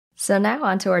So now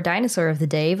on to our dinosaur of the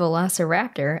day,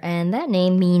 Velociraptor, and that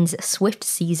name means swift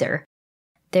Caesar.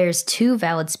 There's two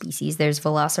valid species. There's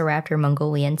Velociraptor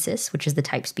mongoliensis, which is the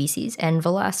type species, and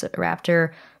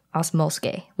Velociraptor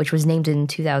osmolskae, which was named in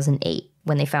 2008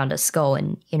 when they found a skull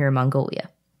in Inner Mongolia.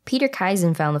 Peter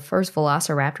Kaisen found the first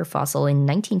Velociraptor fossil in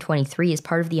 1923 as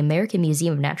part of the American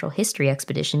Museum of Natural History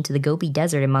expedition to the Gobi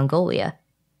Desert in Mongolia.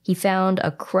 He found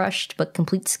a crushed but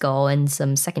complete skull and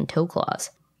some second toe claws.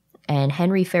 And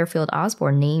Henry Fairfield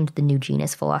Osborn named the new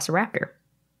genus Velociraptor.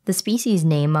 The species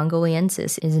name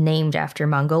mongoliensis is named after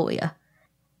Mongolia.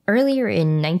 Earlier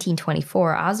in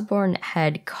 1924, Osborn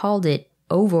had called it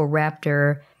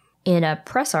Ovoraptor in a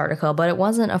press article, but it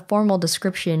wasn't a formal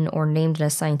description or named in a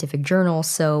scientific journal,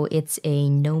 so it's a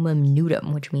nomen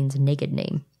nudum, which means naked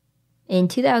name. In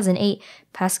 2008,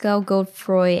 Pascal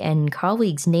Godefroit and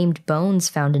colleagues named bones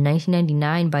found in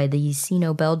 1999 by the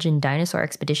Sino-Belgian dinosaur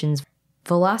expeditions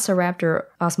Velociraptor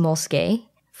osmolskae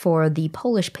for the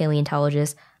Polish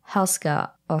paleontologist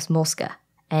Halszka Osmólska,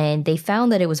 and they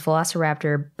found that it was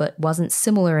Velociraptor but wasn't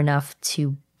similar enough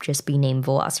to just be named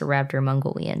Velociraptor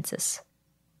mongoliensis.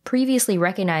 Previously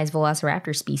recognized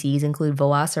Velociraptor species include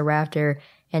Velociraptor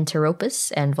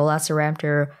anteropus and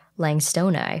Velociraptor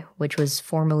langstoni, which was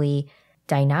formerly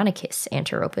Deinonychus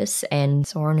anteropus and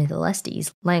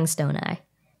Ornitholestes langstoni.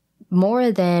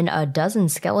 More than a dozen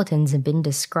skeletons have been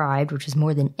described, which is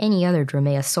more than any other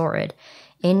dromaeosaurid.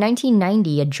 In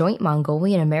 1990, a joint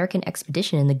Mongolian-American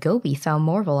expedition in the Gobi found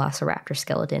more Velociraptor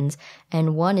skeletons,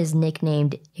 and one is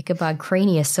nicknamed Ichabod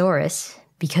Craniosaurus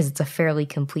because it's a fairly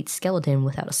complete skeleton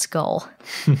without a skull.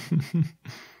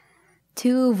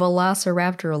 Two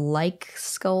Velociraptor-like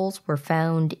skulls were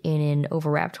found in an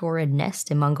Ovoraptor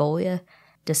nest in Mongolia,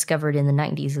 discovered in the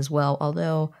 90s as well,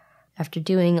 although after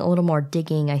doing a little more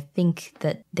digging, I think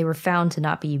that they were found to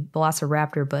not be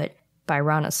Velociraptor, but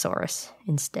Byronosaurus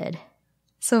instead.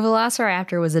 So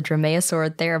Velociraptor was a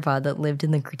dromaeosaurid theropod that lived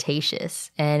in the Cretaceous,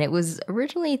 and it was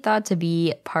originally thought to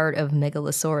be part of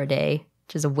Megalosauridae,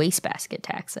 which is a wastebasket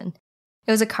taxon.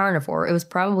 It was a carnivore, it was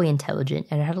probably intelligent,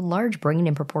 and it had a large brain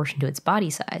in proportion to its body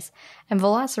size, and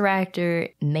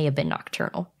Velociraptor may have been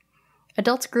nocturnal.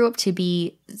 Adults grew up to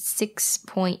be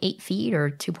 6.8 feet or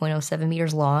 2.07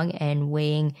 meters long and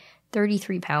weighing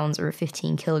 33 pounds or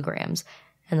 15 kilograms,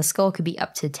 and the skull could be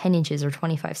up to 10 inches or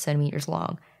 25 centimeters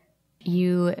long.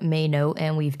 You may know,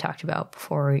 and we've talked about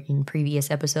before in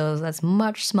previous episodes, that's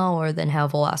much smaller than how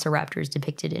Velociraptor is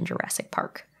depicted in Jurassic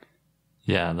Park.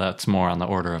 Yeah, that's more on the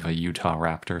order of a Utah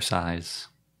raptor size.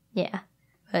 Yeah,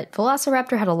 but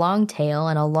Velociraptor had a long tail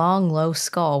and a long, low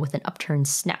skull with an upturned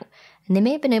snout, and they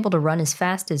may have been able to run as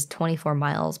fast as 24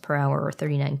 miles per hour or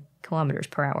 39 kilometers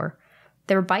per hour.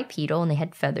 They were bipedal and they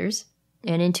had feathers.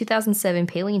 And in 2007,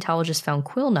 paleontologists found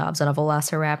quill knobs on a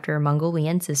Velociraptor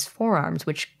mongoliensis forearms,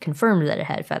 which confirmed that it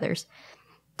had feathers.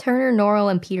 Turner,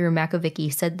 Norrell, and Peter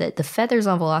Makovicki said that the feathers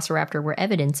on Velociraptor were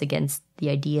evidence against the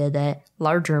idea that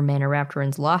larger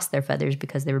Maniraptorans lost their feathers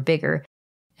because they were bigger.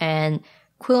 And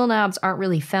quill knobs aren't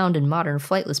really found in modern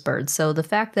flightless birds, so the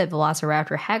fact that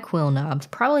Velociraptor had quill knobs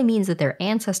probably means that their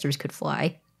ancestors could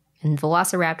fly, and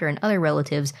Velociraptor and other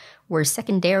relatives were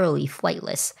secondarily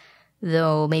flightless,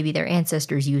 though maybe their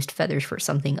ancestors used feathers for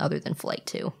something other than flight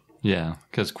too. Yeah,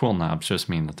 because quill knobs just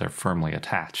mean that they're firmly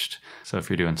attached. So if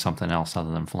you're doing something else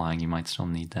other than flying, you might still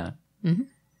need that. Mm-hmm.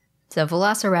 So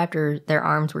Velociraptor, their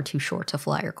arms were too short to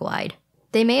fly or glide.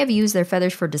 They may have used their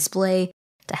feathers for display,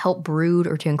 to help brood,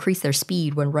 or to increase their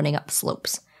speed when running up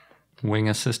slopes.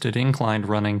 Wing-assisted inclined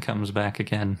running comes back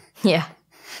again. Yeah.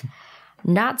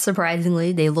 Not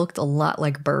surprisingly, they looked a lot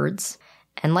like birds.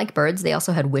 And like birds, they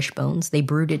also had wishbones, they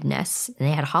brooded nests, and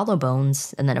they had hollow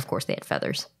bones, and then of course they had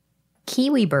feathers.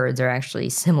 Kiwi birds are actually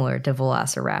similar to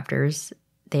Velociraptors.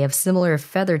 They have similar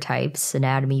feather types,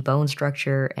 anatomy, bone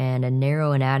structure, and a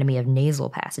narrow anatomy of nasal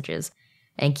passages.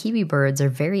 And kiwi birds are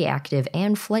very active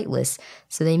and flightless,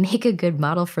 so they make a good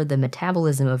model for the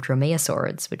metabolism of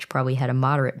dromaeosaurids, which probably had a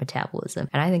moderate metabolism.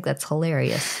 And I think that's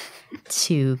hilarious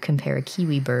to compare a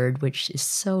kiwi bird, which is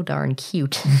so darn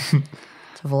cute,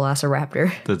 to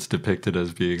Velociraptor. That's depicted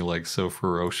as being like so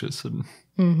ferocious. And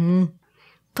Mm-hmm.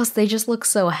 Plus they just look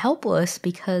so helpless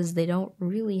because they don't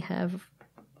really have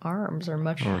arms or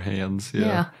much. Or hands,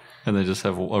 yeah. And they just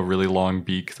have a really long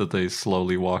beak that they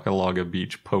slowly walk along a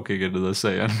beach poking into the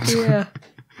sand. Yeah.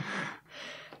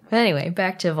 Anyway,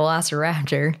 back to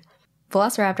Velociraptor.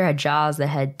 Velociraptor had jaws that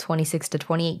had 26 to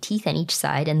 28 teeth on each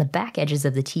side, and the back edges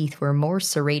of the teeth were more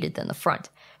serrated than the front.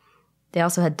 They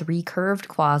also had 3 curved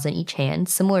claws on each hand,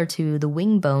 similar to the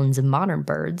wing bones of modern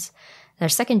birds. Their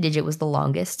second digit was the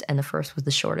longest, and the first was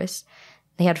the shortest.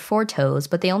 They had 4 toes,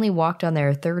 but they only walked on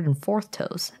their third and fourth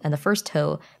toes, and the first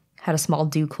toe had a small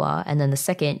dew claw, and then the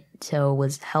second toe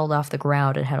was held off the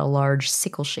ground and had a large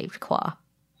sickle-shaped claw.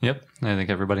 Yep, I think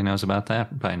everybody knows about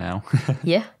that by now.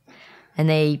 Yeah, and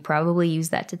they probably used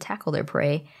that to tackle their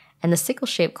prey. And the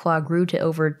sickle-shaped claw grew to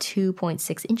over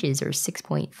 2.6 inches or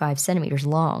 6.5 centimeters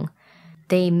long.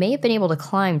 They may have been able to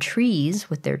climb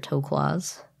trees with their toe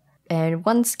claws. And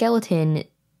one skeleton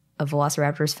of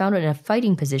Velociraptor is found in a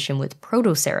fighting position with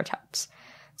Protoceratops.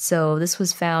 So this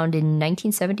was found in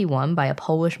 1971 by a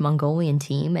Polish Mongolian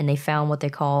team, and they found what they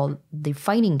call the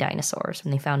fighting dinosaurs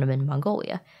when they found them in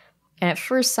Mongolia. And at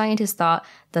first, scientists thought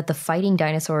that the fighting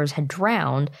dinosaurs had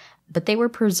drowned, but they were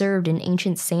preserved in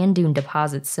ancient sand dune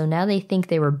deposits, so now they think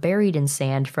they were buried in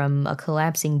sand from a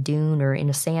collapsing dune or in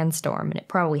a sandstorm, and it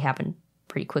probably happened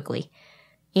pretty quickly.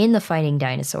 In the fighting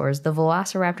dinosaurs, the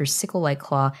Velociraptor's sickle-like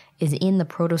claw is in the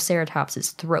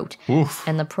Protoceratops's throat, Oof.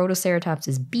 and the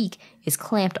Protoceratops's beak is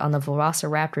clamped on the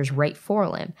Velociraptor's right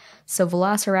forelimb. So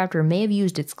Velociraptor may have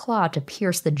used its claw to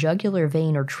pierce the jugular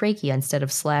vein or trachea instead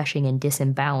of slashing and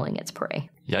disemboweling its prey.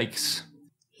 Yikes.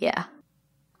 Yeah.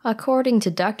 According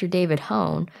to Dr. David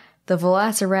Hone, the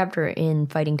Velociraptor in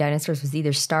fighting dinosaurs was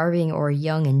either starving or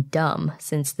young and dumb,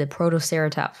 since the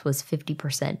Protoceratops was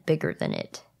 50% bigger than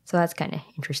it. So that's kind of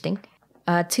interesting.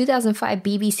 A 2005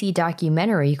 BBC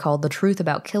documentary called The Truth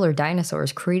About Killer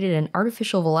Dinosaurs created an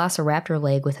artificial velociraptor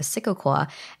leg with a sickle claw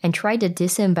and tried to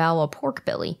disembowel a pork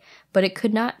belly, but it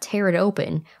could not tear it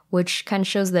open, which kind of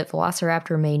shows that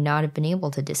Velociraptor may not have been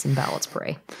able to disembowel its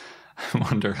prey. I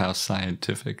wonder how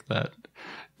scientific that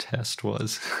test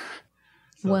was.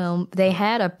 Well, they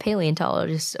had a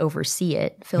paleontologist oversee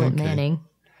it, Philip Manning.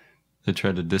 They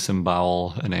tried to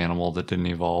disembowel an animal that didn't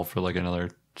evolve for like another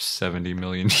 70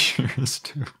 million years,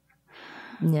 too.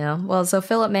 Yeah, well, so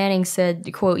Philip Manning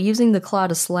said, quote, "Using the claw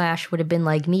to slash would have been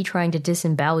like me trying to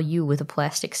disembowel you with a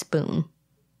plastic spoon."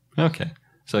 Okay,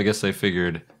 so I guess they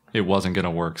figured it wasn't going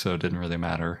to work, so it didn't really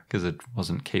matter, because it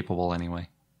wasn't capable anyway.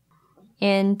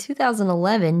 In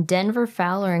 2011, Denver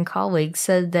Fowler and colleagues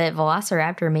said that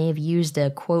Velociraptor may have used a,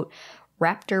 quote,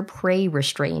 raptor prey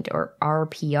restraint, or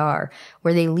RPR,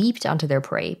 where they leaped onto their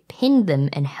prey, pinned them,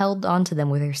 and held onto them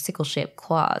with their sickle-shaped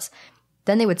claws.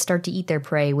 Then they would start to eat their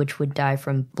prey, which would die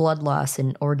from blood loss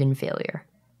and organ failure.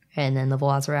 And then the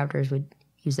Velociraptors would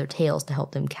use their tails to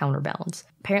help them counterbalance.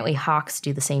 Apparently hawks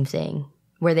do the same thing,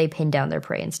 where they pin down their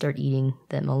prey and start eating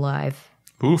them alive.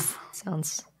 Oof.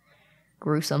 Sounds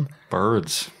gruesome.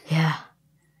 Birds. Yeah.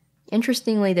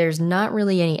 Interestingly, there's not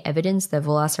really any evidence that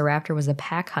Velociraptor was a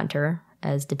pack hunter,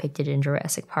 as depicted in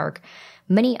Jurassic Park.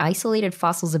 Many isolated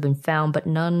fossils have been found, but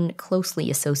none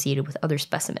closely associated with other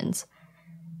specimens.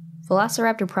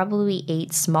 Velociraptor probably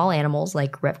ate small animals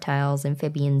like reptiles,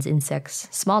 amphibians, insects,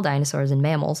 small dinosaurs, and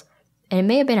mammals, and it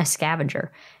may have been a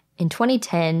scavenger. In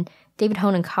 2010, David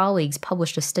Hone and colleagues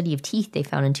published a study of teeth they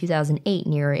found in 2008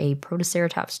 near a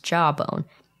Protoceratops jawbone.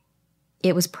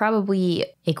 It was probably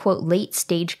a, quote,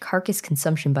 late-stage carcass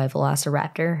consumption by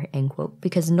Velociraptor, end quote,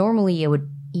 because normally it would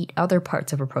eat other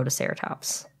parts of a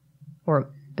Protoceratops,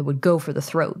 or it would go for the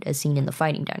throat, as seen in the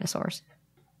fighting dinosaurs.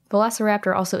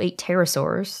 Velociraptor also ate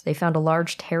pterosaurs. They found a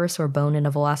large pterosaur bone in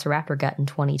a Velociraptor gut in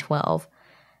 2012.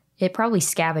 It probably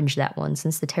scavenged that one,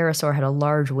 since the pterosaur had a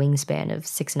large wingspan of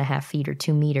 6.5 feet or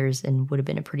 2 meters and would have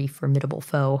been a pretty formidable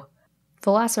foe.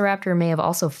 Velociraptor may have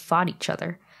also fought each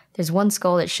other. There's one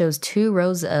skull that shows 2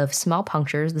 rows of small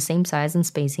punctures, the same size and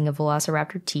spacing of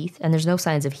Velociraptor teeth, and there's no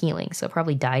signs of healing, so it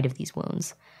probably died of these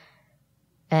wounds.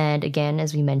 And again,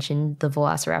 as we mentioned, the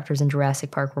Velociraptors in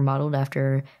Jurassic Park were modeled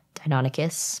after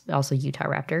Deinonychus, also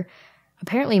Utahraptor.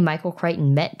 Apparently, Michael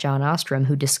Crichton met John Ostrom,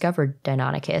 who discovered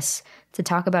Deinonychus, to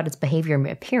talk about its behavior and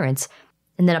appearance,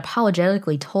 and then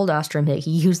apologetically told Ostrom that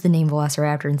he used the name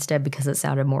Velociraptor instead because it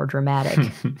sounded more dramatic.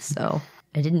 So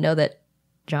I didn't know that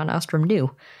John Ostrom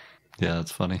knew. Yeah,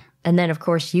 that's funny. And then, of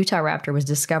course, Utahraptor was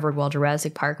discovered while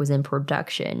Jurassic Park was in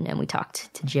production, and we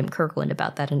talked to Jim Kirkland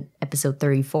about that in episode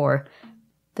 34.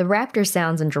 The raptor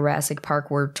sounds in Jurassic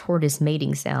Park were tortoise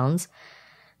mating sounds,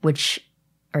 which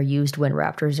are used when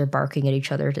raptors are barking at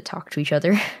each other to talk to each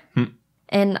other.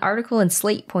 An article in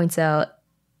Slate points out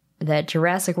that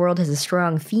Jurassic World has a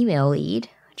strong female lead,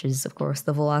 which is, of course,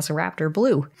 the Velociraptor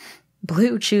Blue.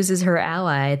 Blue chooses her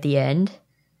ally at the end.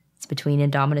 It's between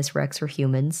Indominus Rex or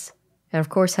humans, and of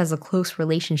course has a close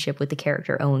relationship with the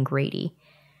character Owen Grady.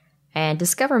 And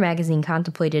Discover magazine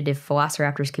contemplated if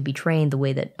Velociraptors could be trained the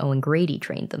way that Owen Grady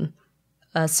trained them.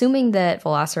 Assuming that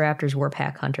Velociraptors were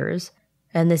pack hunters,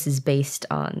 and this is based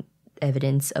on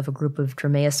evidence of a group of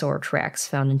Dromaeosaur tracks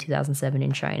found in 2007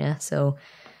 in China, so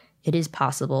it is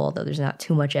possible, although there's not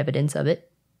too much evidence of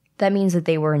it. That means that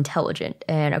they were intelligent,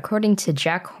 and according to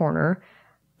Jack Horner,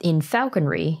 In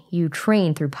falconry, you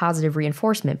train through positive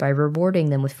reinforcement by rewarding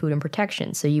them with food and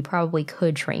protection, so you probably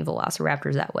could train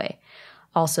velociraptors that way.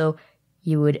 Also,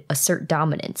 you would assert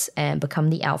dominance and become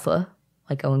the alpha,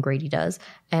 like Owen Grady does,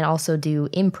 and also do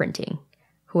imprinting.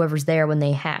 Whoever's there when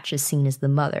they hatch is seen as the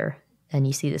mother, and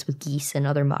you see this with geese and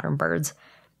other modern birds.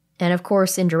 And of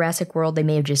course, in Jurassic World, they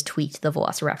may have just tweaked the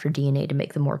velociraptor DNA to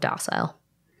make them more docile.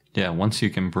 Yeah, once you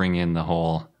can bring in the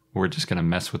whole, we're just going to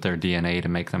mess with their DNA to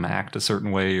make them act a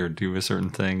certain way or do a certain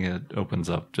thing, it opens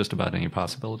up just about any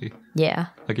possibility. Yeah.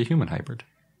 Like a human hybrid.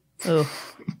 Oh,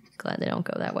 glad they don't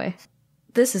go that way.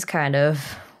 This is kind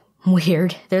of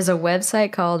weird. There's a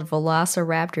website called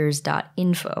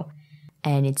velociraptors.info,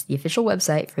 and it's the official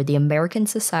website for the American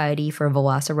Society for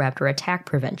Velociraptor Attack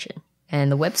Prevention.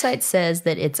 And the website says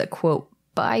that it's a, quote,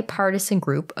 bipartisan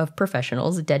group of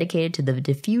professionals dedicated to the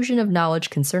diffusion of knowledge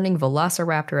concerning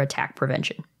velociraptor attack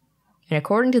prevention. And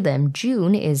according to them,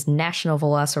 June is National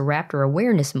Velociraptor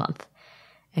Awareness Month.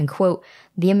 And, quote,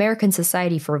 the American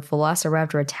Society for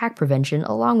Velociraptor Attack Prevention,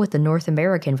 along with the North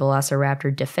American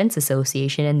Velociraptor Defense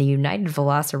Association and the United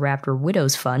Velociraptor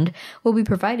Widows Fund, will be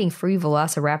providing free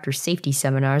velociraptor safety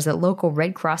seminars at local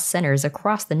Red Cross centers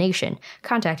across the nation.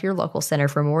 Contact your local center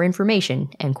for more information,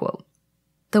 end quote.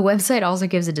 The website also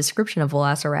gives a description of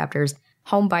velociraptors,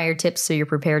 home buyer tips so you're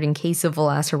prepared in case of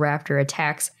velociraptor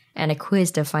attacks, and a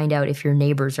quiz to find out if your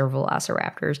neighbors are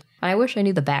velociraptors. And I wish I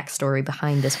knew the backstory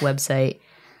behind this website.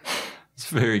 It's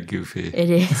very goofy. It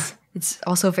is. It's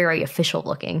also very official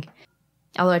looking.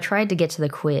 Although I tried to get to the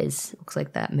quiz. Looks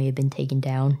like that may have been taken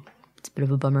down. It's a bit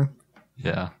of a bummer.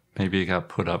 Yeah, maybe it got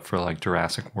put up for like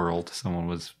Jurassic World. Someone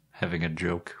was having a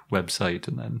joke website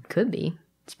and then... Could be.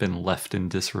 It's been left in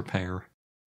disrepair.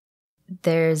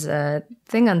 There's a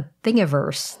thing on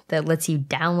Thingiverse that lets you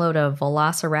download a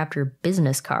Velociraptor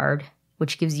business card,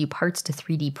 which gives you parts to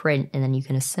 3D print, and then you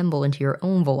can assemble into your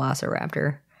own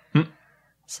Velociraptor.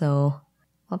 So,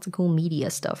 lots of cool media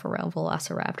stuff around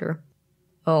Velociraptor.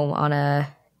 Oh, on a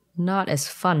not as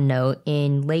fun note,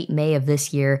 in late May of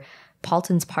this year,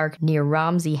 Paultons Park near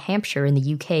Romsey, Hampshire in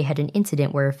the UK had an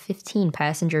incident where 15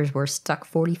 passengers were stuck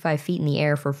 45 feet in the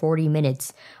air for 40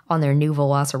 minutes on their new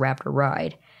Velociraptor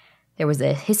ride. There was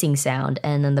a hissing sound,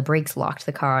 and then the brakes locked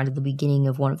the car onto the beginning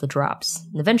of one of the drops.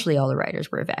 And eventually all the riders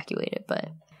were evacuated, but...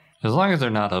 As long as they're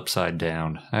not upside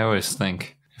down, I always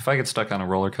think, if I get stuck on a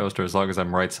roller coaster, as long as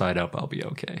I'm right side up, I'll be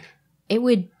okay. It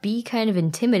would be kind of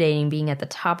intimidating being at the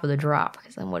top of the drop,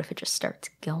 because then what if it just starts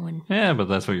going? Yeah, but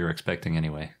that's what you're expecting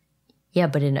anyway. Yeah,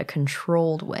 but in a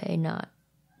controlled way, not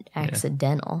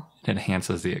accidental. Yeah. It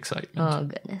enhances the excitement. Oh,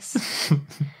 goodness.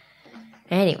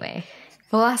 Anyway,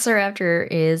 Velociraptor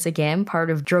is, again,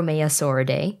 part of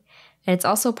Dromaeosauridae, and it's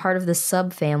also part of the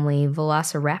subfamily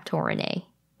Velociraptorinae,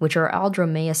 which are all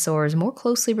dromaeosaurs more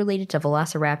closely related to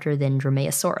Velociraptor than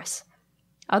Dromaeosaurus.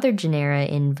 Other genera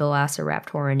in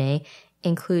Velociraptorinae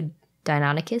include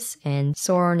Deinonychus and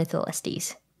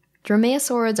Sauronitholestes.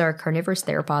 Dromaeosaurids are carnivorous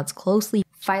theropods closely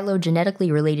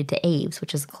phylogenetically related to aves,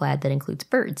 which is a clade that includes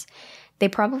birds. They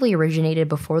probably originated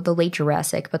before the late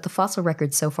Jurassic, but the fossil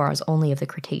record so far is only of the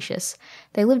Cretaceous.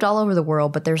 They lived all over the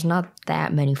world, but there's not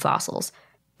that many fossils.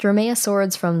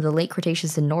 Dromaeosaurids from the late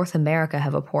Cretaceous in North America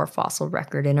have a poor fossil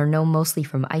record and are known mostly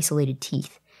from isolated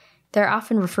teeth. They're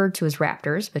often referred to as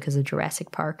raptors because of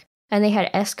Jurassic Park, and they had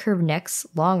S-curved necks,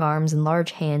 long arms, and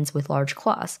large hands with large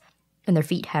claws, and their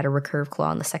feet had a recurved claw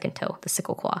on the second toe, the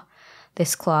sickle claw.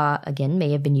 This claw, again,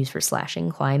 may have been used for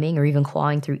slashing, climbing, or even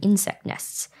clawing through insect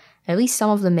nests. At least some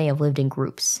of them may have lived in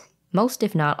groups. Most,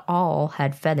 if not all,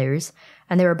 had feathers,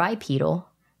 and they were bipedal,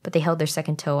 but they held their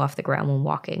second toe off the ground when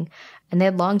walking, and they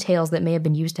had long tails that may have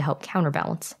been used to help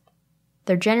counterbalance.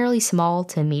 They're generally small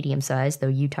to medium-sized, though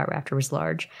Utahraptor was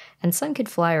large, and some could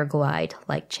fly or glide,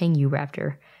 like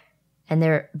Chenguraptor, and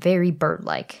they're very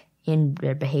bird-like in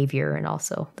their behavior and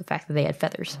also the fact that they had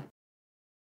feathers.